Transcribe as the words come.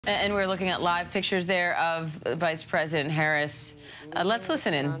And we're looking at live pictures there of Vice President Harris. Let's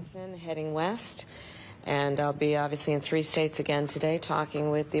listen in. Wisconsin, heading west. And I'll be obviously in 3 states again today talking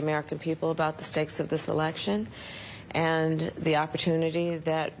with the American people about the stakes of this election and the opportunity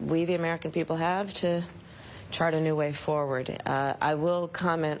that we, the American people, have to chart a new way forward. I will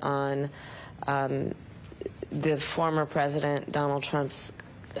comment on the former President Donald Trump's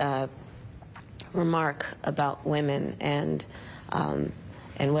remark about women and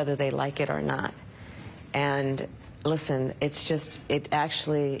whether they like it or not. And listen, it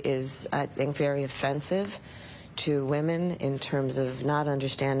actually is, I think, very offensive to women in terms of not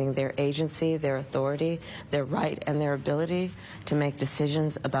understanding their agency, their authority, their right, and their ability to make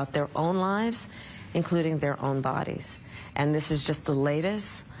decisions about their own lives, including their own bodies. And this is just the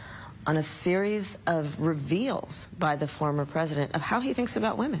latest on a series of reveals by the former president of how he thinks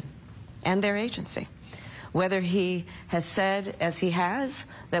about women and their agency. Whether he has said, as he has,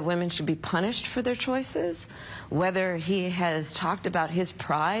 that women should be punished for their choices, whether he has talked about his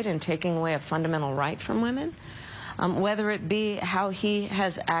pride in taking away a fundamental right from women, whether it be how he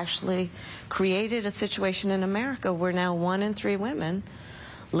has actually created a situation in America where now 1 in 3 women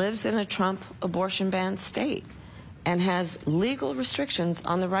lives in a Trump abortion ban state and has legal restrictions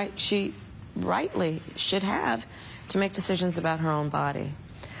on the right she rightly should have to make decisions about her own body.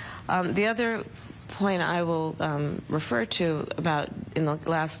 The other point I will refer to about in the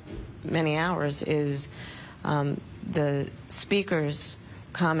last many hours is the Speaker's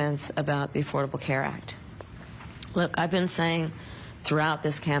comments about the Affordable Care Act. Look, I've been saying throughout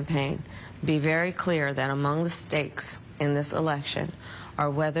this campaign, be very clear that among the stakes in this election are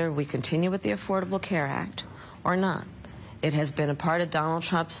whether we continue with the Affordable Care Act or not. It has been a part of Donald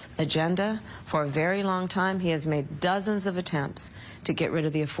Trump's agenda for a very long time. He has made dozens of attempts to get rid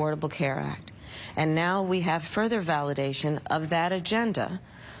of the Affordable Care Act. And now we have further validation of that agenda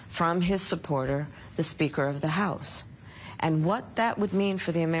from his supporter, the Speaker of the House. And what that would mean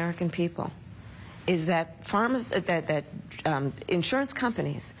for the American people is that insurance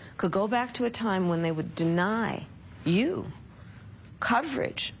companies could go back to a time when they would deny you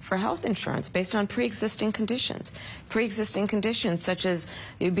coverage for health insurance based on pre-existing conditions such as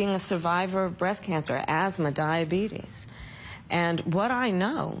you being a survivor of breast cancer, asthma, diabetes. And what I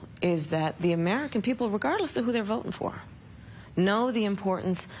know is that the American people, regardless of who they're voting for, know the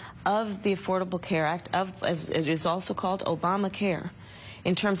importance of the Affordable Care Act, as it is also called Obamacare,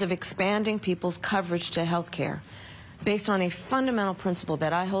 in terms of expanding people's coverage to health care based on a fundamental principle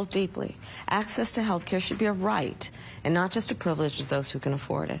that I hold deeply. Access to health care should be a right and not just a privilege of those who can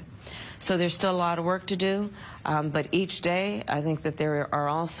afford it. So there's still a lot of work to do, but each day I think that there are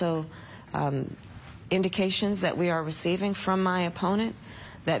also indications that we are receiving from my opponent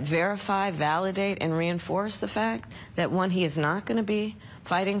that verify, validate, and reinforce the fact that, one, he is not going to be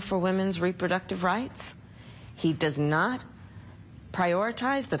fighting for women's reproductive rights. He does not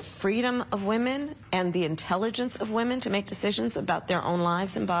prioritize the freedom of women and the intelligence of women to make decisions about their own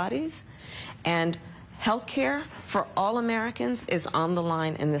lives and bodies. And health care for all Americans is on the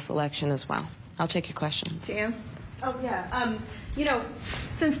line in this election as well. I'll take your questions. Dan? Oh, yeah. You know,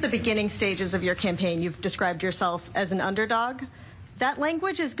 since the beginning stages of your campaign, you've described yourself as an underdog. That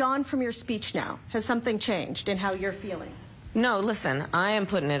language is gone from your speech now. Has something changed in how you're feeling? No, listen, I am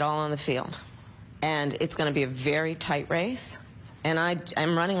putting it all on the field. And it's going to be a very tight race. And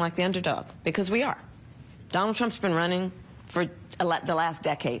I'm running like the underdog, because we are. Donald Trump's been running for the last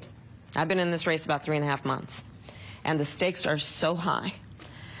decade. I've been in this race about 3.5 months. And the stakes are so high.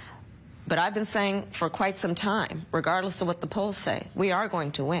 But I've been saying for quite some time, regardless of what the polls say, we are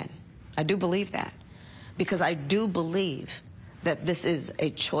going to win. I do believe that. Because I do believe that this is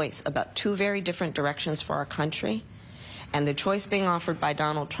a choice about 2 very different directions for our country. And the choice being offered by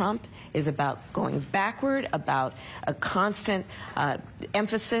Donald Trump is about going backward, about a constant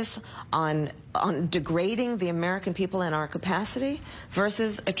emphasis on degrading the American people and our capacity,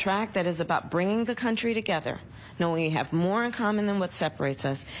 versus a track that is about bringing the country together, knowing we have more in common than what separates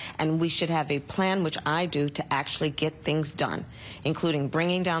us, and we should have a plan, which I do, to actually get things done, including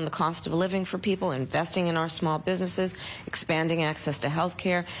bringing down the cost of living for people, investing in our small businesses, expanding access to health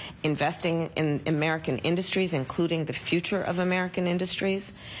care, investing in American industries, including the future of American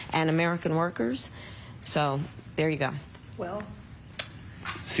industries and American workers. So there you go. Well,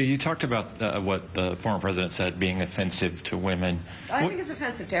 so you talked about what the former president said being offensive to women. I think it's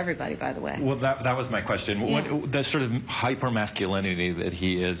offensive to everybody, by the way. Well, that was my question. Yeah. The sort of hyper-masculinity that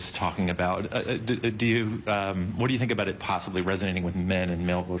he is talking about, what do you think about it possibly resonating with men and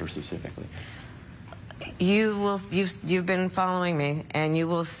male voters specifically? You've been following me, and you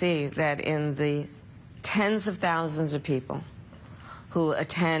will see that in the tens of thousands of people who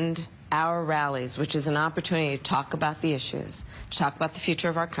attend our rallies, which is an opportunity to talk about the issues, to talk about the future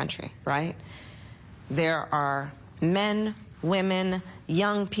of our country, right? There are men, women,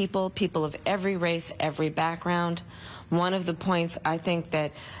 young people, people of every race, every background. One of the points I think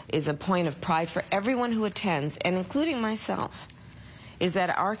that is a point of pride for everyone who attends, and including myself, is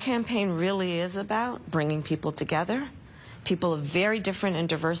that our campaign really is about bringing people together, people of very different and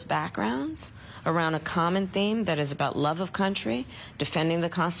diverse backgrounds, around a common theme that is about love of country, defending the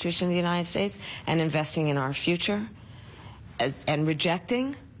Constitution of the United States, and investing in our future, and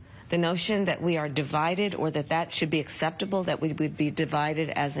rejecting the notion that we are divided or that should be acceptable, that we would be divided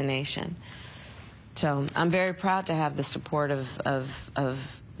as a nation. So I'm very proud to have the support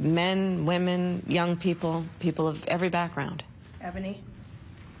of men, women, young people, people of every background. Ebony?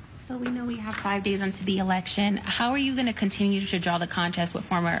 So we know we have 5 days until the election. How are you going to continue to draw the contest with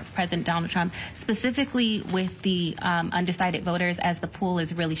former President Donald Trump, specifically with the undecided voters, as the pool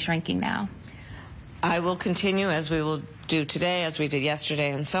is really shrinking now? I will continue, as we will do today, as we did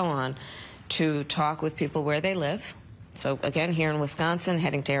yesterday, and so on, to talk with people where they live. So again, here in Wisconsin,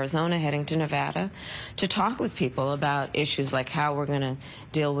 heading to Arizona, heading to Nevada, to talk with people about issues like how we're going to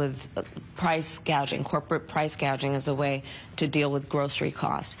deal with price gouging, corporate price gouging as a way to deal with grocery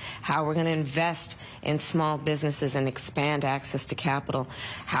costs, how we're going to invest in small businesses and expand access to capital,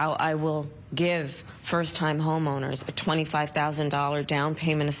 how I will give first-time homeowners a $25,000 down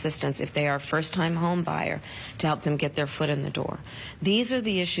payment assistance if they are a first-time home buyer to help them get their foot in the door. These are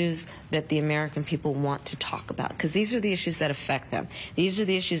the issues that the American people want to talk about, because these are the issues that affect them. These are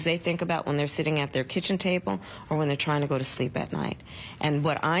the issues they think about when they're sitting at their kitchen table or when they're trying to go to sleep at night. And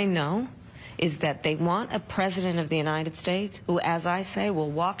what I know is that they want a president of the United States who, as I say, will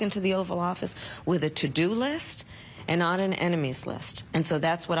walk into the Oval Office with a to-do list and not an enemies list. And so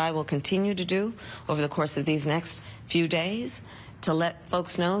that's what I will continue to do over the course of these next few days, to let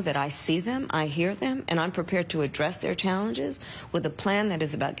folks know that I see them, I hear them, and I'm prepared to address their challenges with a plan that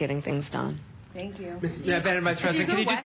is about getting things done. Thank you. Madam Vice President, can you just